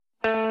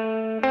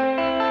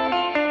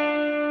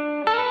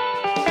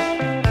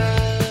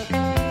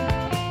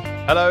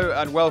Hello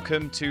and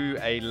welcome to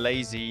a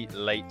lazy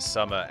late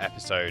summer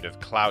episode of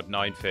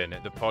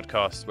Cloud9Fin, the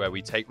podcast where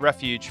we take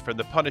refuge from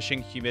the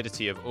punishing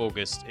humidity of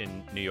August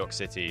in New York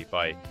City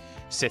by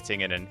sitting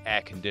in an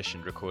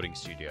air-conditioned recording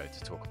studio to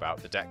talk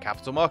about the debt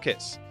capital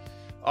markets.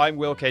 I'm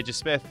Will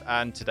Cager-Smith,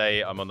 and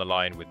today I'm on the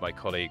line with my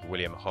colleague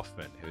William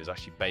Hoffman, who is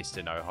actually based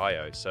in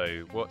Ohio.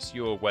 So what's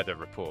your weather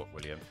report,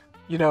 William?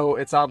 You know,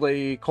 it's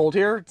oddly cold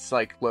here. It's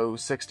like low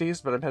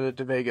 60s, but I'm headed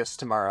to Vegas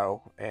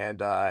tomorrow, and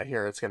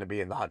here it's going to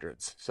be in the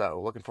hundreds. So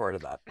looking forward to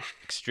that.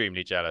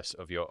 Extremely jealous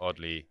of your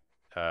oddly,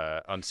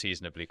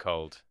 unseasonably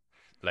cold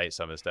late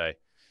summer's day.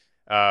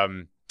 All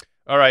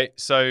right,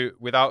 so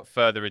without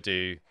further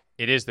ado,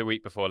 it is the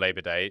week before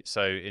Labor Day.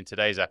 So in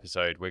today's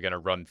episode, we're going to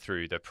run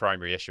through the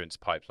primary issuance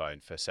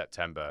pipeline for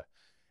September.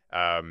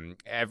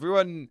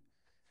 Everyone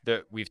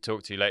that we've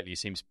talked to lately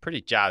seems pretty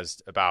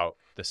jazzed about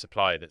the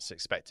supply that's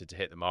expected to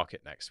hit the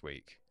market next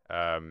week,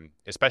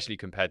 especially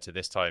compared to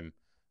this time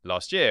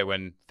last year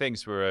when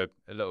things were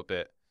a little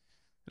bit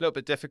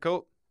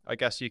difficult. I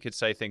guess you could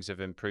say things have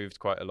improved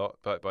quite a lot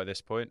by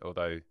this point,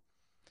 although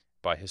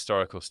by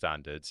historical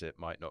standards, it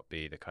might not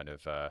be the kind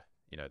of the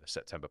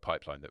September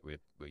pipeline that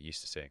we're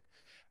used to seeing.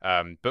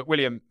 But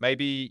William,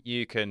 maybe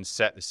you can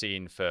set the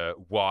scene for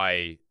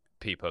why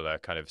people are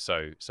kind of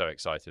so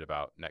excited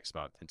about next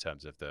month in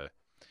terms of the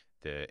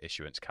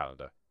issuance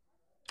calendar.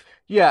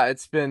 Yeah,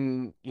 it's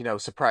been,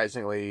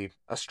 surprisingly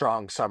a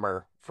strong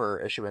summer for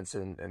issuance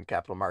in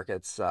capital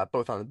markets,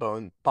 both on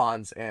the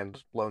bonds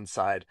and loan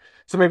side.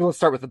 So maybe let's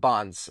start with the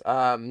bonds.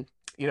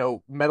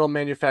 Metal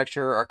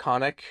manufacturer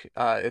Arconic,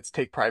 its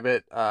take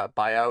private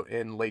buyout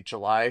in late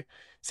July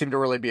seemed to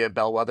really be a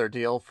bellwether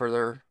deal for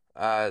their.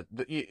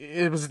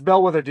 It was a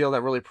bellwether deal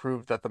that really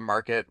proved that the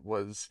market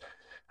was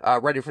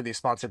ready for these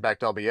sponsored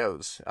backed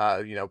LBOs.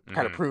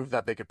 Kind of proved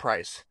that they could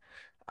price.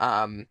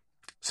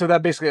 So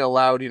that basically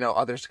allowed,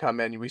 others to come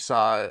in. We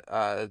saw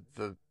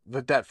the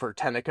debt for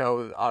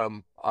Tenneco, the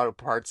auto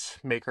parts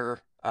maker,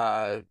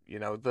 the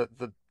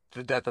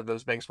debt that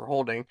those banks were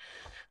holding.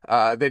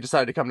 They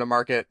decided to come to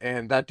market,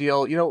 and that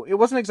deal, it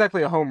wasn't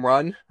exactly a home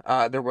run.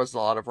 There was a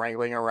lot of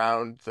wrangling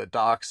around the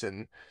docs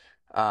and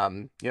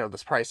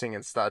this pricing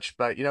and such,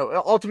 but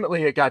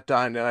ultimately it got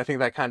done, and I think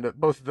that kind of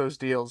both of those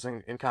deals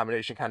in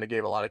combination kind of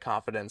gave a lot of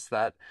confidence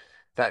that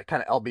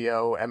kind of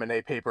LBO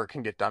M&A paper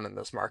can get done in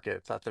this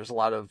market. That there's a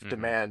lot of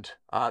demand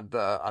on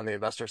the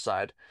investor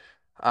side.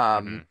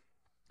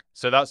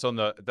 So that's on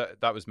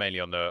that was mainly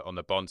on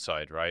the bond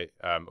side, right?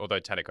 Although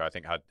Tenneco I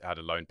think had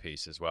a loan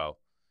piece as well,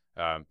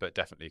 but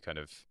definitely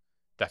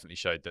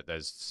showed that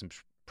there's some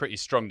pretty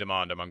strong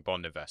demand among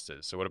bond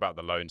investors. So what about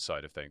the loan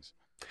side of things?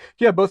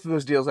 Yeah, both of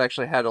those deals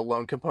actually had a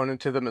loan component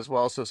to them as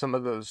well. So some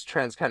of those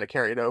trends kind of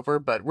carried over,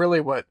 but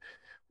really what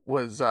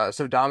was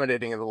so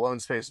dominating in the loan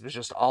space was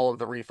just all of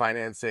the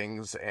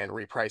refinancings and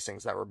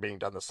repricings that were being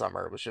done this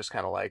summer. It was just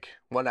kind of like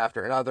one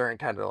after another and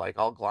kind of like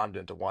all glommed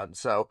into one.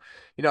 So,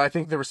 I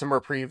think there was some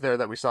reprieve there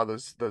that we saw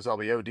those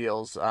LBO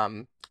deals.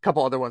 A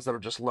couple other ones that were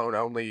just loan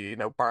only,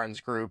 Barnes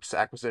Group's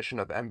acquisition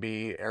of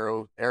MB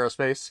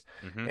Aerospace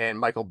and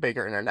Michael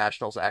Baker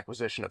International's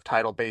acquisition of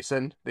Tidal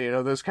Basin.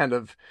 Those kind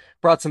of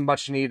brought some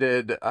much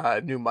needed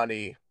new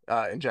money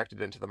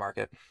injected into the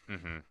market.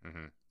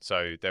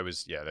 So there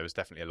was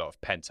definitely a lot of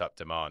pent up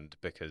demand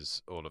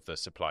because all of the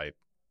supply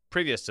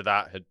previous to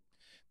that had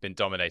been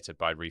dominated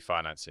by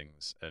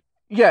refinancings.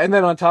 Yeah, and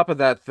then on top of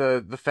that,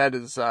 the Fed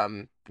is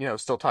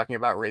still talking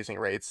about raising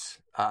rates.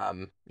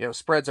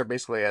 Spreads are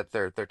basically at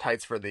their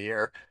tights for the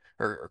year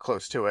or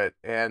close to it,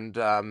 and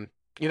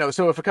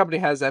so if a company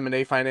has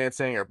M&A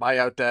financing or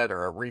buyout debt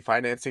or a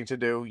refinancing to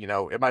do,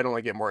 it might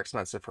only get more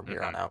expensive from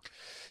here on out.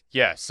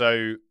 Yeah,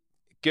 so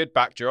good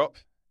backdrop.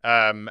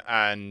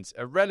 And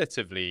a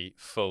relatively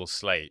full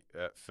slate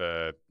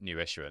for new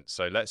issuance.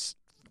 So let's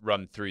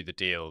run through the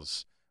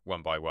deals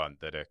one by one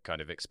that are kind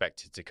of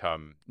expected to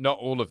come, not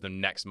all of them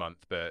next month,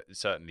 but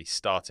certainly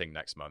starting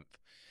next month.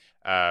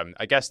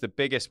 I guess the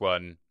biggest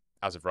one,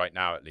 as of right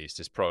now at least,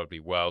 is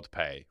probably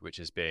WorldPay, which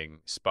is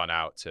being spun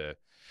out to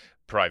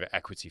private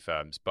equity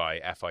firms by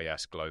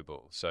FIS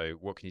Global. So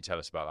what can you tell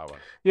us about that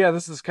one? Yeah,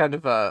 this is kind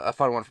of a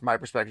fun one from my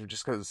perspective,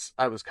 just because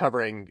I was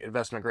covering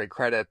investment grade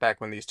credit back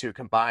when these two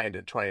combined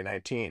in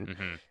 2019.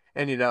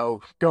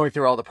 And, going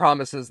through all the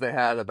promises they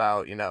had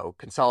about,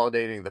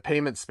 consolidating the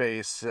payment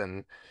space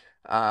and,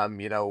 how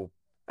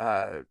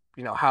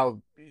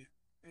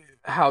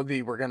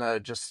they were going to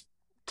just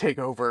take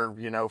over,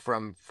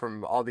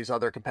 from all these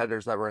other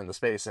competitors that were in the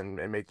space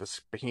and make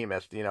this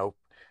behemoth,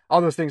 all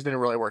those things didn't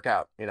really work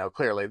out.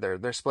 Clearly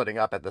they're splitting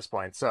up at this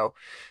point. So,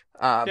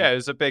 it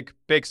was a big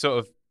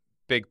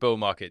bull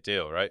market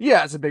deal, right?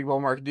 Yeah, it's a big bull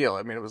market deal.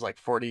 I mean, it was like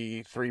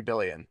 43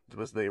 billion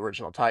was the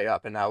original tie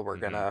up, and now we're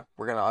gonna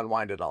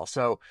unwind it all.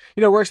 So,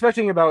 we're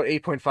expecting about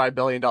 $8.5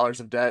 billion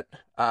of debt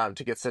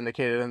to get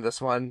syndicated in this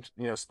one.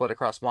 Split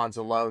across bonds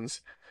and loans.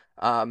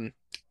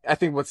 I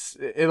think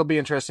it'll be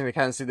interesting to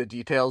kind of see the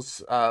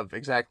details of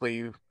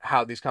exactly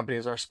how these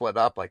companies are split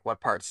up, like what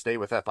parts stay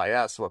with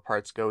FIS, what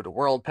parts go to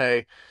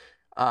WorldPay.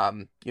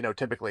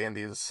 Typically in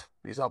these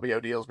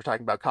LBO deals, we're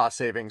talking about cost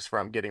savings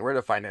from getting rid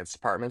of finance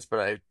departments, but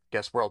I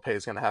guess WorldPay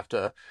is going to have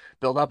to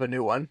build up a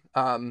new one.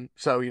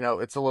 It's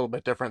a little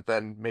bit different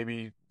than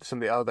maybe some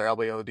of the other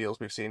LBO deals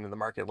we've seen in the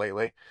market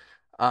lately.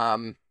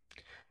 Um,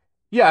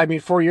 yeah, I mean,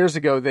 4 years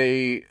ago,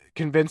 they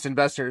convinced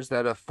investors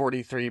that a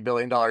 $43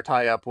 billion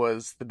tie-up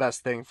was the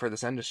best thing for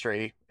this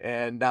industry,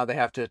 and now they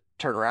have to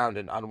turn around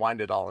and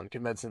unwind it all and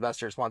convince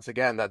investors once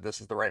again that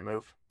this is the right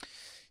move.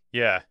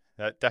 Yeah,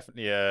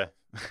 definitely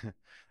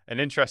an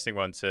interesting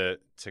one to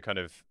kind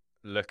of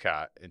look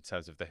at in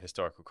terms of the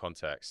historical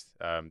context.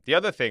 The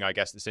other thing, I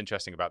guess, that's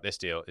interesting about this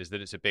deal is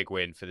that it's a big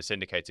win for the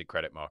syndicated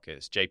credit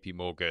markets. JP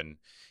Morgan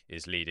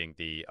is leading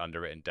the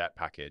underwritten debt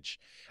package.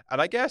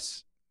 And I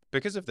guess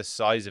because of the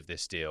size of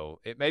this deal,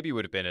 it maybe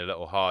would have been a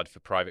little hard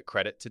for private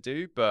credit to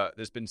do, but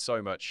there's been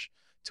so much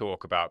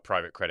talk about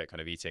private credit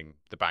kind of eating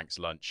the bank's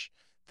lunch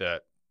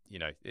that,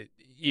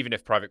 even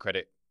if private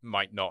credit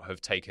might not have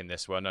taken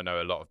this one, I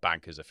know a lot of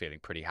bankers are feeling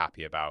pretty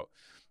happy about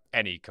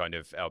any kind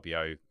of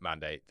LBO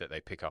mandate that they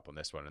pick up on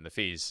this one. And the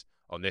fees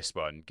on this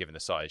one, given the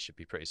size, should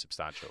be pretty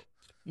substantial.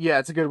 Yeah,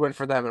 it's a good win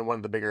for them and one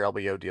of the bigger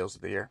LBO deals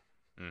of the year.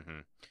 Mm-hmm.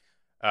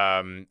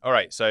 All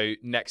right, so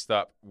next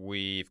up,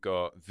 we've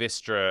got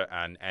Vistra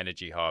and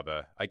Energy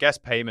Harbor. I guess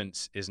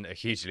payments isn't a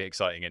hugely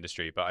exciting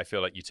industry, but I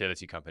feel like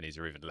utility companies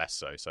are even less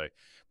so. So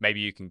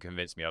maybe you can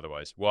convince me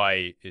otherwise.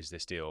 Why is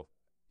this deal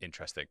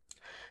interesting?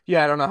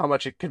 Yeah, I don't know how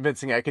much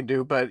convincing I can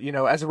do, but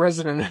as a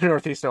resident in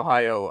Northeast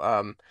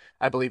Ohio,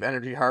 I believe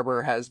Energy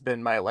Harbor has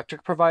been my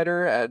electric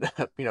provider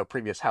at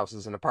previous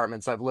houses and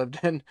apartments I've lived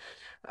in.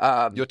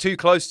 You're too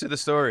close to the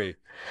story.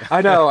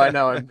 I know,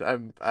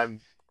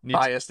 I'm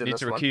biased in need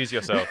this to one. recuse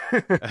yourself.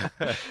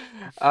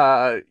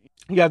 uh,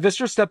 yeah,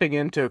 Vistra's stepping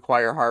in to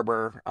acquire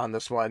Harbor on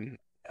this one.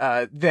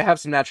 They have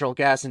some natural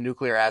gas and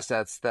nuclear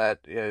assets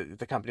that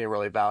the company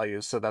really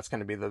values, so that's going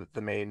to be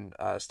the main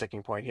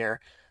sticking point here.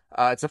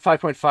 It's a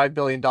 $5.5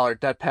 billion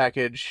debt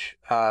package,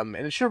 and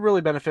it should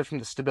really benefit from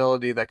the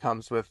stability that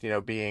comes with,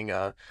 being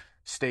a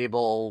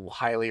stable,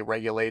 highly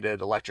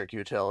regulated electric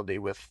utility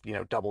with,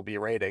 double B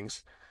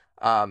ratings.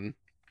 Um,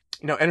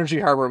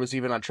 Energy Harbor was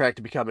even on track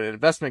to become an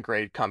investment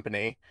grade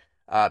company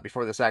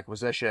before this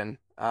acquisition.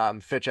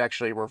 Fitch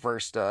actually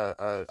reversed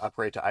a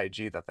upgrade to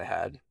IG that they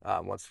had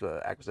once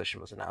the acquisition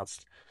was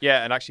announced.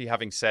 Yeah, and actually,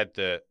 having said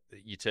that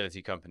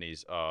utility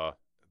companies are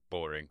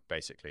boring,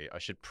 basically, I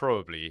should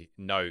probably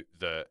note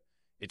that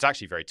it's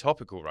actually very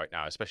topical right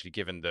now, especially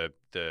given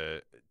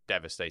the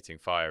devastating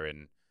fire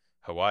in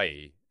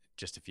Hawaii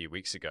just a few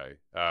weeks ago.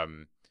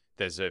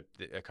 There's a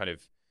kind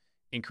of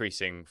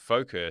increasing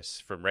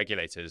focus from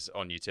regulators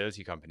on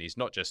utility companies,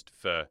 not just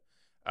for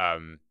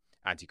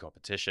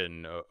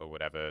anti-competition or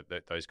whatever,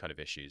 those kind of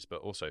issues,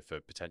 but also for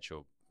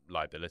potential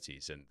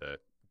liabilities and the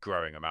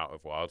growing amount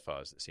of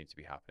wildfires that seem to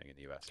be happening in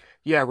the US.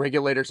 Yeah,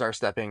 regulators are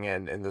stepping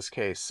in this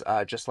case.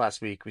 Just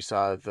last week, we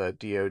saw the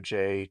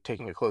DOJ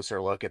taking a closer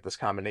look at this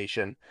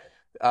combination.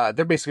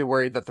 They're basically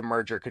worried that the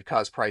merger could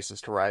cause prices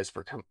to rise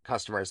for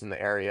customers in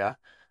the area.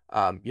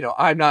 I'm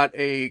not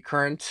a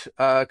current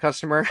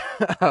customer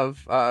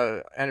of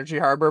Energy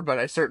Harbor, but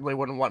I certainly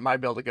wouldn't want my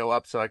bill to go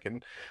up, so I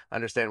can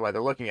understand why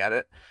they're looking at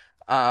it.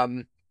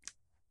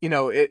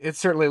 It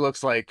certainly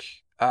looks like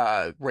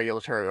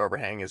regulatory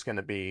overhang is going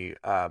to be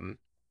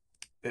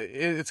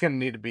it's going to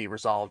need to be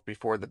resolved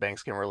before the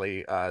banks can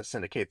really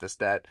syndicate this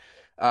debt.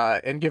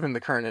 And given the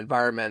current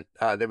environment,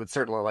 they would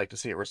certainly like to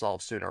see it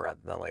resolved sooner rather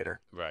than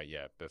later. Right,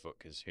 yeah,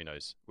 because who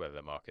knows whether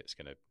the market's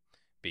going to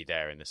be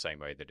there in the same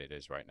way that it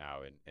is right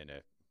now in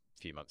a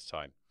few months'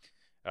 time.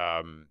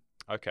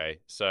 Okay,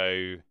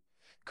 so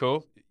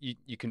cool.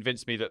 You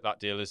convinced me that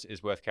deal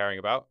is worth caring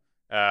about.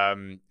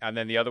 And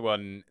then the other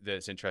one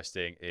that's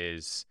interesting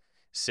is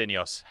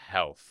Syneos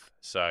Health.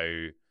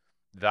 So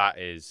that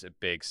is a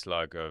big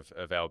slug of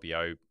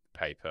LBO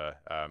paper.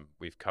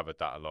 We've covered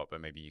that a lot, but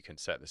maybe you can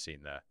set the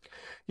scene there.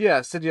 Yeah,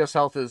 Syneos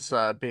Health is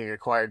being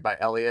acquired by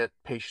Elliott,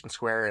 Patient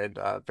Square, and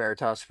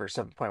Veritas for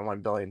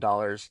 $7.1 billion.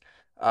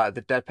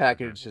 The debt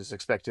package is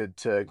expected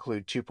to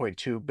include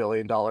 $2.2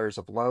 billion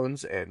of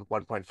loans and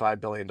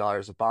 $1.5 billion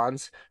of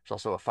bonds. There's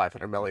also a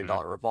 $500 million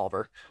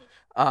revolver.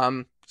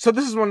 So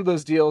this is one of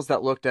those deals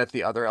that looked at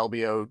the other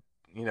LBO,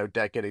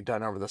 debt getting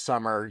done over the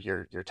summer,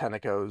 your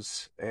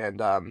Tenecos, and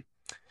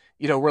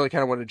really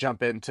kind of want to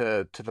jump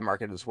into the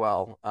market as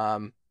well.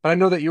 But I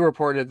know that you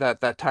reported that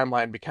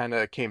timeline kind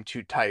of came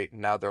too tight,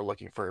 and now they're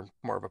looking for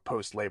more of a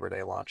post Labor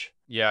Day launch.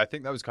 Yeah, I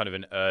think that was kind of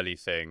an early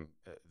thing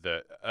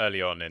that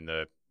early on in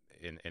the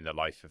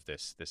life of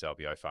this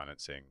LBO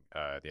financing,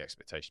 the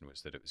expectation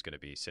was that it was going to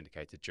be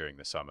syndicated during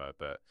the summer,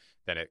 but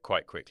then it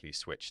quite quickly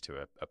switched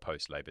to a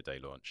post Labor Day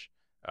launch.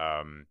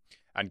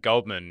 And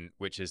Goldman,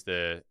 which is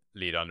the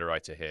lead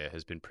underwriter here,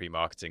 has been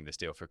pre-marketing this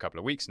deal for a couple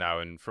of weeks now.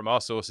 And from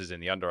our sources in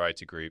the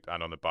underwriter group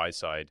and on the buy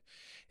side,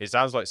 it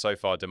sounds like so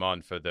far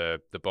demand for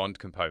the bond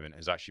component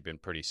has actually been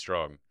pretty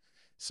strong.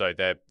 So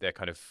they're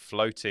kind of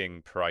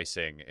floating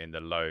pricing in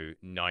the low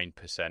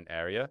 9%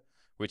 area,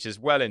 which is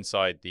well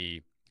inside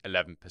the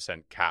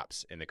 11%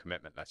 caps in the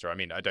commitment letter. I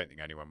mean, I don't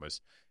think anyone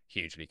was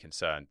hugely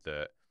concerned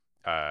that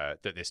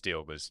that this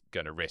deal was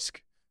going to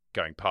risk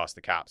going past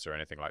the caps or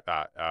anything like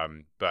that.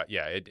 But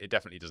yeah, it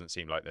definitely doesn't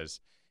seem like there's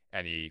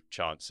any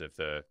chance of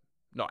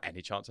not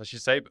any chance, I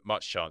should say, but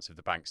much chance of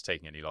the banks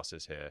taking any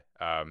losses here.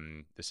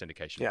 The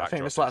syndication Yeah, backdrop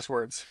famous last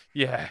words.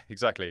 yeah,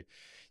 exactly.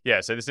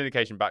 Yeah, so the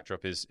syndication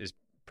backdrop is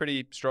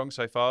pretty strong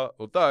so far,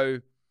 although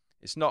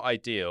it's not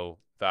ideal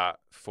that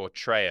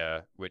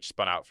Fortrea, which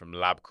spun out from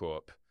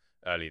LabCorp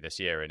early this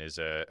year and is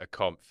a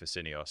comp for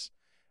Syneos,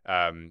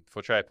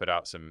 Fortrea put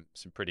out some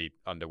pretty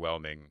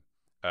underwhelming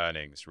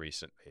earnings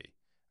recently.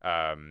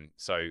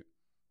 So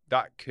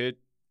that could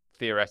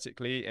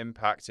theoretically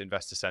impact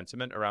investor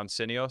sentiment around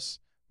Syneos,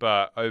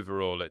 but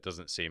overall, it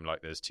doesn't seem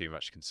like there's too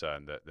much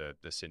concern that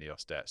the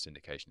Syneos debt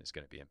syndication is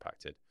going to be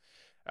impacted.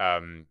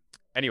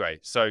 Anyway,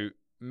 so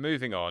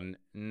moving on.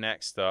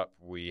 Next up,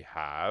 we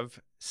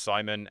have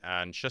Simon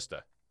and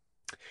Schuster.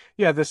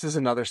 Yeah, this is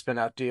another spin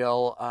out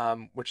deal,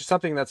 which is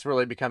something that's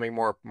really becoming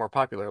more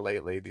popular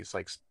lately. These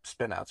like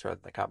spin outs rather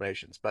than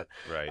combinations. But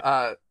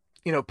Right.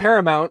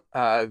 Paramount,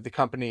 the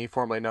company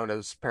formerly known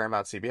as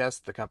Paramount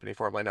CBS, the company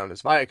formerly known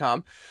as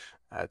Viacom,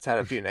 it's had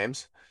a few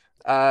names.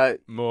 Uh,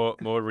 More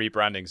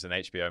rebrandings than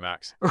HBO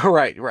Max.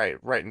 right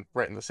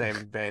in the same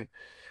vein.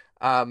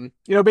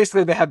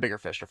 Basically they have bigger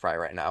fish to fry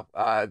right now.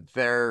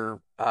 They're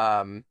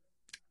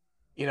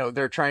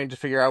trying to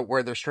figure out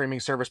where their streaming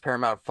service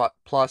Paramount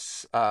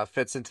Plus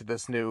fits into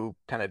this new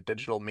kind of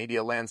digital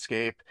media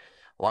landscape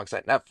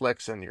alongside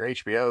Netflix and your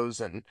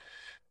HBOs and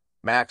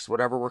Max,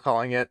 whatever we're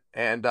calling it.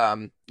 And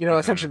Mm-hmm.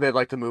 essentially they'd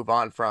like to move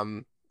on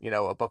from,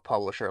 a book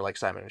publisher like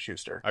Simon and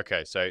Schuster.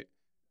 Okay,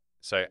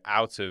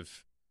 out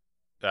of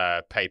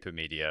paper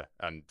media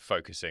and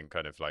focusing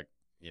kind of like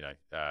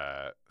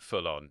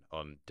full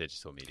on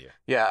digital media.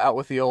 Yeah, out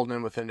with the old and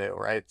in with the new,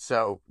 right?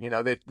 So,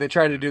 they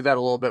tried to Mm-hmm. do that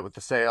a little bit with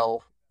the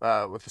sale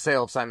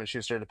of Simon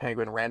Schuster to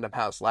Penguin Random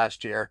House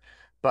last year,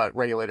 but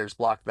regulators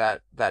blocked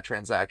that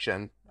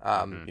transaction.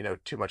 Mm-hmm.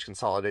 Too much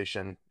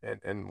consolidation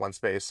in one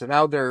space. So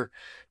now they're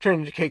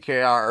turning to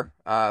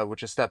KKR,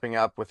 which is stepping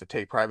up with the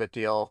take private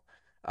deal.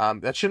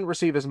 That shouldn't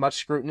receive as much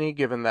scrutiny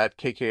given that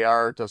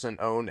KKR doesn't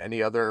own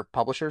any other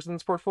publishers in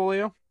its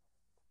portfolio.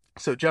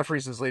 So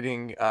Jefferies is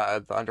leading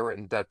the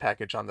underwritten debt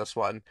package on this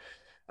one.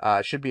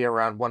 Should be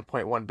around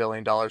 $1.1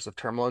 billion of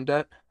term loan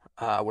debt,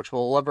 which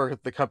will lever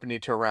the company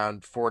to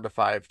around 4 to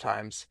 5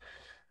 times,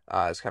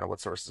 is kind of what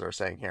sources are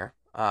saying here.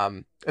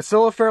 It's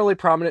still a fairly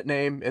prominent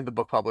name in the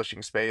book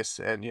publishing space,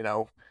 and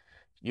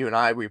you and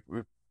I we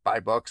buy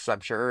books, I'm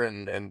sure,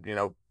 and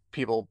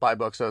people buy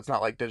books, so it's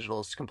not like digital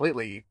is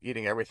completely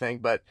eating everything,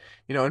 but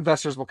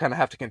investors will kind of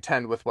have to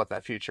contend with what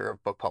that future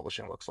of book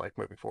publishing looks like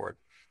moving forward.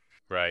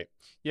 Right.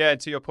 Yeah, and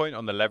to your point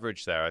on the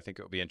leverage there, I think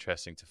it'll be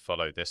interesting to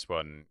follow this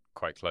one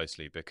quite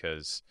closely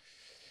because,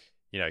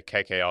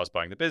 KKR is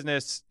buying the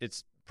business.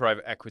 It's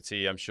private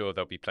equity. I'm sure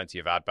there'll be plenty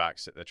of ad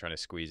backs that they're trying to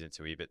squeeze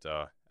into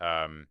EBITDA.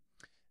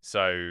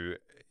 So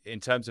in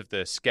terms of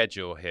the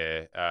schedule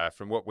here,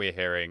 from what we're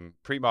hearing,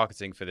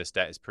 pre-marketing for this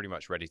debt is pretty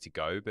much ready to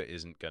go, but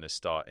isn't going to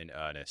start in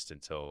earnest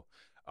until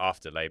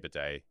after Labor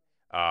Day.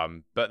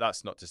 But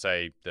that's not to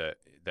say that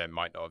there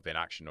might not have been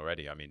action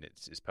already. I mean,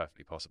 it's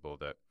perfectly possible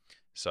that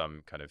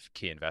some kind of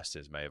key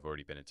investors may have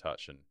already been in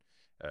touch and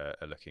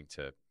are looking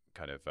to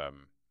kind of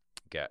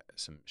get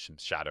some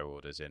shadow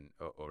orders in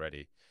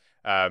already.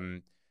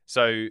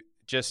 So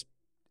just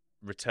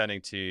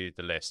returning to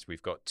the list,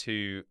 we've got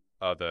two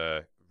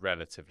other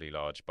relatively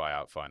large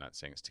buyout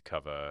financings to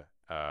cover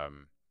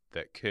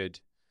that could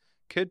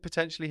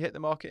potentially hit the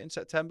market in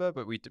September,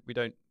 but we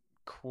don't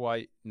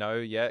quite know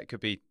yet. It could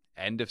be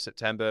end of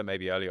September,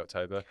 maybe early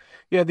October.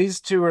 Yeah, these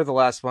two are the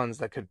last ones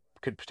that could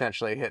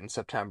potentially hit in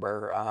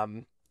September.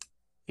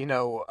 You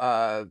know,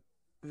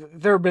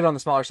 they're a bit on the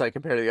smaller side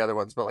compared to the other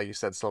ones, but like you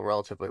said, still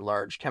relatively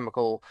large.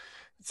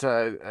 It's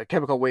a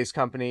chemical waste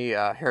company,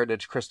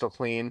 Heritage Crystal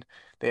Clean.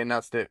 They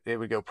announced that it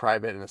would go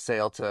private in a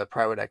sale to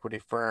private equity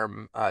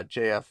firm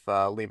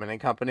JF Lehman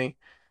and Company.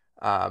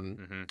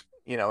 Um,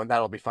 Mm-hmm. and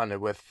that'll be funded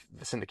with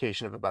the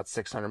syndication of about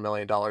 $600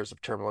 million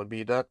of Term Loan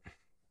B debt.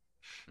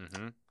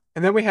 Mm-hmm.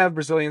 And then we have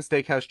Brazilian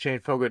steakhouse chain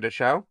Fogo de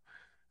Chão.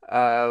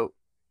 Uh,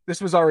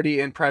 this was already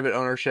in private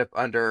ownership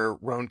under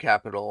Roan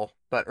Capital,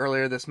 but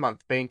earlier this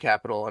month, Bain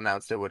Capital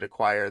announced it would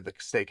acquire the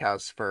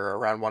steakhouse for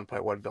around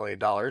 $1.1 billion.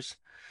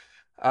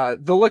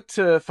 They'll look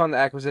to fund the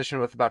acquisition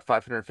with about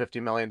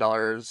 $550 million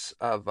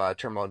of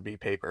Term Loan B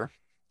paper.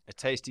 A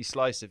tasty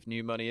slice of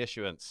new money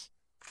issuance.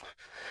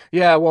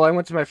 Yeah, well, I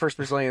went to my first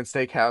Brazilian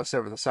steakhouse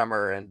over the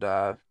summer, and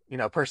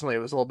personally, it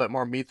was a little bit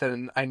more meat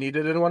than I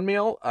needed in one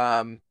meal.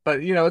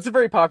 But it's a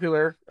very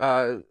popular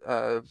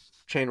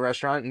chain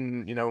restaurant,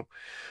 and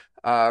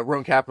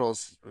Rome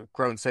Capital's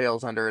grown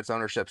sales under its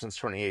ownership since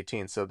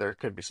 2018, so there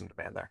could be some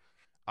demand there.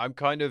 I'm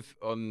kind of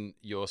on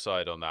your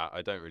side on that.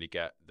 I don't really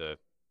get the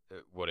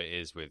what it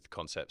is with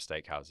concept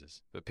steakhouses,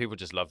 but people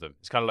just love them.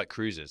 It's kind of like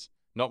cruises.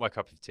 Not my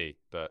cup of tea,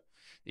 but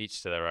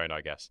each to their own,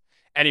 I guess.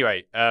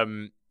 Anyway,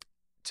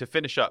 to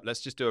finish up, let's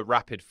just do a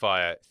rapid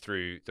fire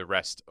through the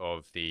rest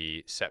of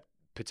the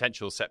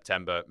potential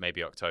September,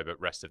 maybe October,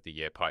 rest of the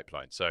year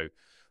pipeline. So,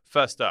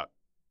 first up,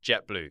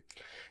 JetBlue.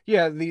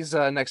 Yeah, these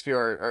next few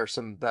are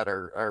some that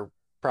are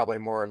probably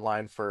more in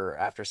line for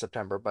after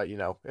September, but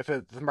if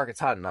the market's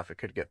hot enough, it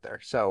could get there.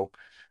 So,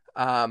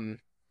 um,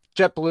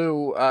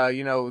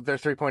 JetBlue, their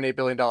 $3.8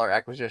 billion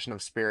acquisition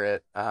of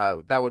Spirit,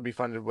 that would be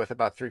funded with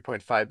about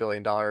 $3.5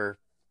 billion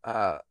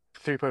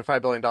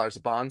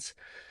of bonds.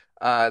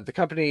 The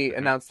company Hmm.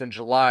 announced in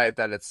July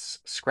that it's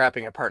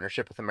scrapping a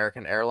partnership with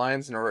American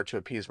Airlines in order to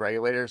appease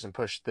regulators and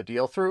push the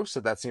deal through. So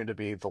that seemed to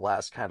be the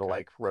last kind of Okay.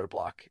 like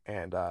roadblock,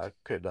 and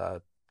could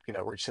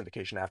reach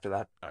syndication after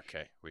that.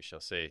 Okay, we shall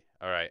see.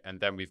 All right, and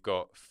then we've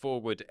got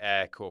Forward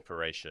Air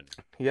Corporation.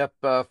 Yep.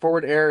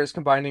 Forward Air is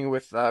combining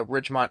with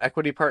Ridgemont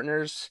Equity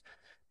Partners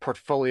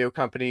portfolio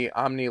company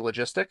Omni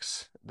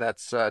Logistics.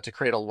 That's to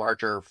create a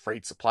larger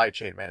freight supply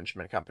chain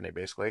management company,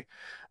 basically.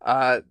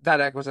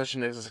 That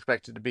acquisition is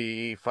expected to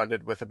be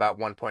funded with about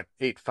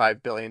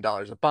 $1.85 billion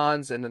of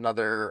bonds and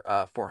another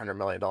 $400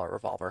 million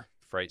revolver.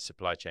 Freight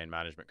supply chain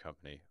management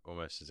company,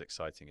 almost as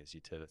exciting as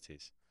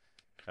utilities.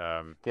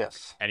 Um,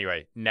 Yes.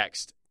 anyway,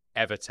 next,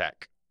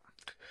 Evertech.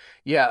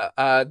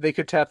 Yeah, they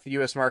could tap the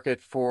U.S. market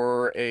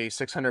for a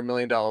 $600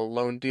 million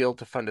loan deal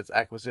to fund its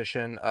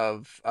acquisition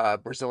of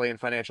Brazilian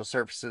financial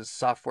services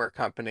software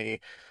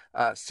company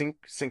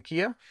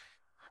Sinqia,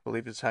 I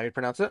believe is how you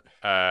pronounce it.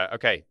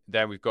 Okay,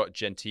 then we've got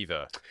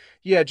Gentiva.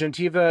 Yeah,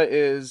 Gentiva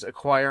is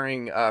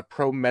acquiring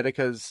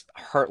ProMedica's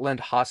Heartland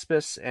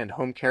Hospice and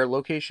home care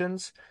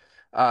locations,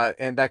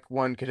 and that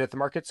one could hit the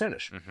market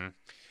soonish. Hmm.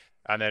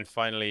 And then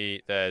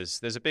finally,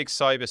 there's a big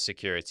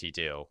cybersecurity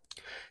deal.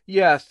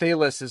 Yeah,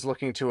 Thales is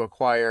looking to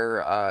acquire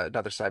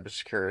another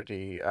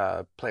cybersecurity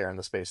player in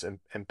the space,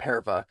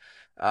 Imperva,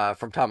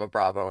 from Thoma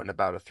Bravo in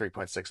about a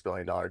 $3.6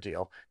 billion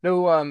deal.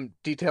 No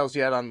details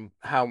yet on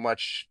how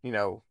much,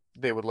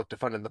 they would look to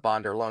fund in the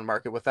bond or loan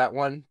market with that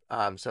one.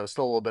 So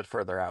still a little bit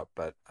further out,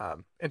 but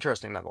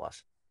interesting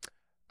nonetheless.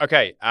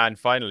 Okay, and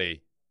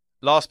finally,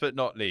 last but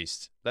not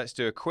least, let's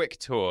do a quick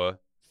tour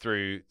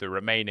through the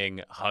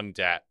remaining hung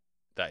debt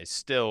that is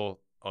still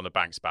on the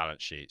bank's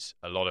balance sheets.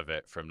 A lot of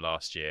it from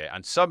last year,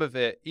 and some of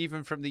it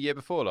even from the year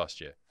before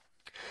last year.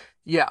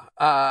 Yeah,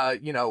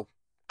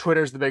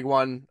 Twitter's the big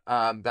one.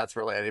 That's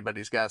really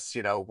anybody's guess.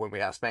 When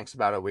we ask banks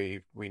about it,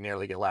 we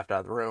nearly get laughed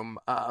out of the room.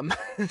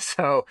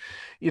 So,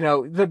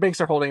 the banks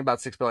are holding about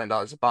 $6 billion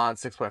of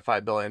bonds,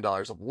 $6.5 billion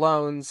of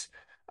loans,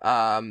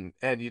 and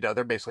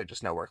they're basically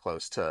just nowhere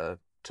close to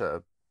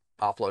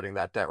offloading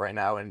that debt right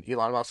now. And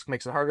Elon Musk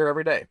makes it harder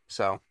every day.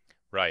 So,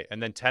 Right.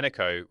 And then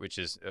Tenneco, which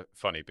is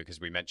funny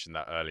because we mentioned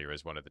that earlier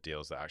as one of the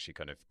deals that actually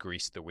kind of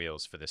greased the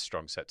wheels for this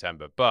strong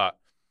September. But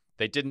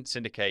they didn't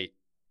syndicate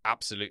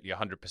absolutely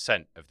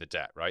 100% of the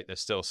debt, right? There's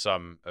still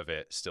some of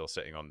it still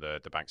sitting on the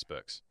bank's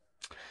books.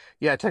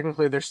 yeah,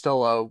 technically there's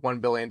still a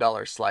 $1 billion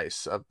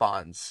slice of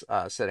bonds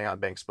sitting on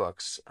banks'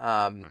 books.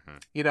 Hmm.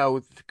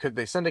 Could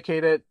they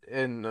syndicate it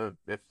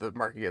if the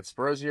market gets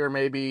rosier?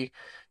 Maybe,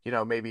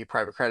 maybe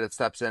private credit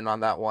steps in on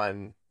that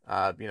one.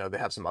 They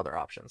have some other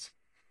options.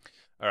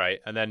 All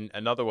right. And then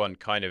another one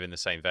kind of in the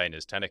same vein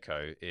as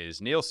Tenneco is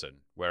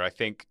Nielsen, where I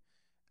think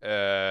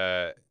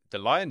the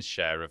lion's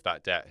share of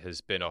that debt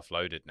has been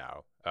offloaded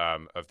now,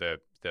 of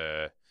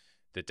the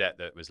debt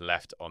that was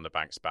left on the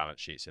bank's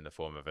balance sheets in the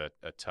form of a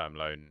term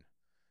loan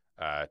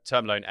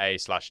A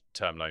slash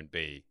term loan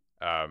B.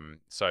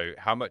 So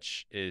how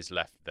much is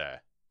left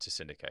there to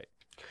syndicate?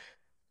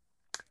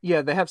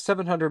 Yeah, they have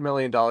 $700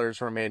 million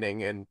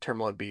remaining in Term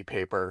Loan B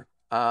paper.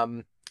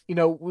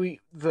 We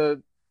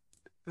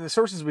the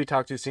sources we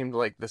talked to seemed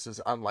like this is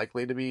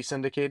unlikely to be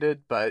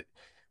syndicated, but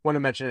want to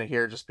mention it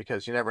here just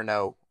because you never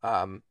know.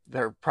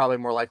 They're probably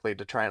more likely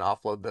to try and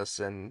offload this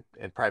in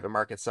private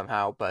markets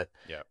somehow, but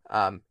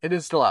Yeah. it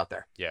is still out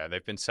there. Yeah,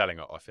 they've been selling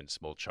it off in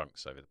small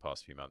chunks over the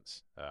past few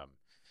months.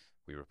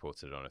 We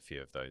reported on a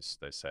few of those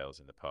sales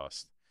in the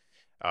past.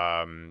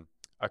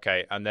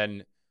 Okay, and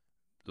then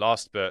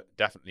last but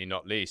definitely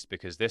not least,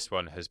 because this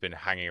one has been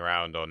hanging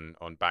around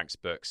on banks'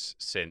 books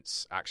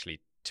since actually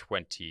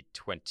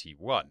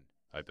 2021,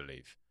 I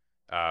believe.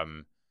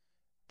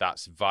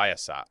 That's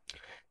Viasat.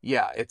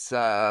 Yeah, it's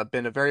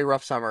been a very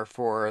rough summer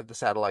for the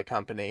satellite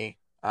company.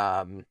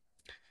 Um,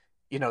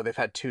 they've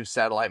had two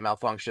satellite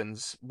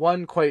malfunctions,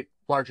 one quite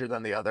larger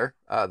than the other,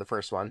 the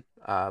first one,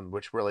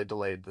 which really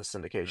delayed the Hmm.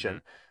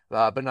 syndication.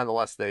 But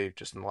nonetheless, they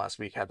just in the last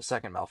week had a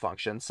second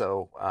malfunction.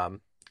 So,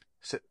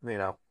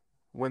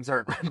 winds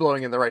aren't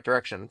blowing in the right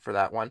direction for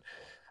that one.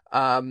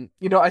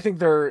 I think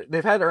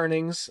they've had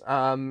earnings,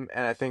 and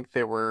I think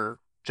they were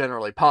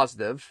generally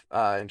positive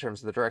in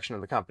terms of the direction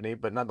of the company,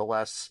 but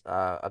nonetheless,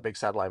 a big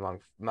satellite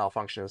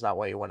malfunction is not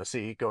what you want to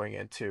see going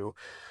into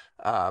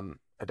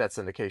a debt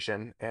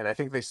syndication. And I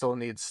think they still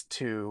needs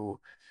to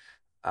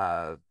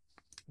uh,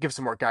 give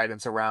some more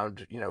guidance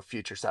around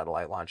future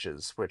satellite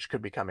launches, which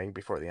could be coming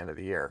before the end of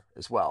the year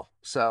as well.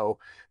 So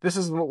this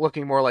is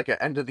looking more like an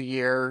end of the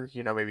year,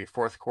 maybe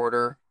fourth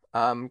quarter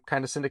kind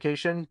of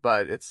syndication,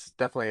 but it's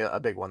definitely a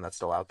big one that's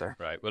still out there.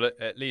 Right. Well,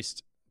 at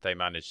least they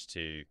managed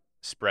to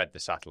spread the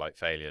satellite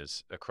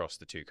failures across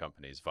the two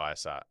companies,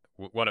 Viasat,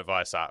 one at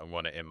Viasat and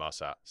one at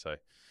Inmarsat. So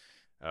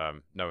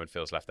No one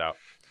feels left out.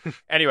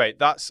 Anyway,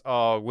 that's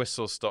our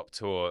whistle-stop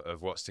tour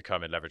of what's to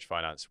come in leverage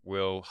finance.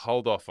 We'll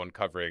hold off on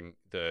covering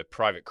the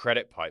private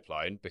credit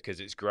pipeline because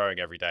it's growing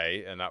every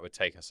day, and that would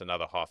take us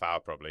another half hour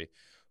probably.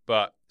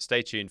 But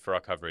stay tuned for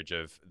our coverage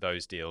of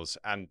those deals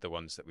and the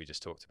ones that we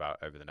just talked about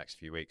over the next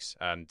few weeks.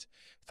 And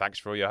thanks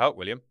for all your help,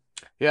 William.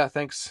 Yeah,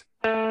 thanks.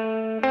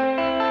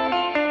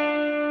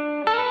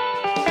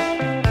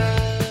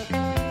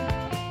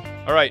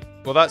 All right,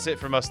 well, that's it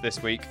from us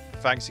this week.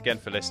 Thanks again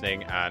for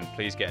listening, and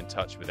please get in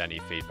touch with any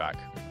feedback.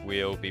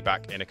 We'll be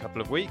back in a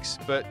couple of weeks,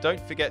 but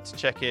don't forget to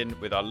check in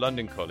with our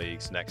London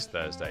colleagues next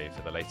Thursday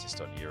for the latest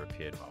on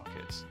European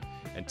markets.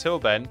 Until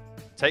then,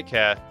 take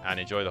care and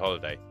enjoy the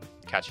holiday.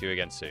 Catch you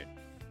again soon.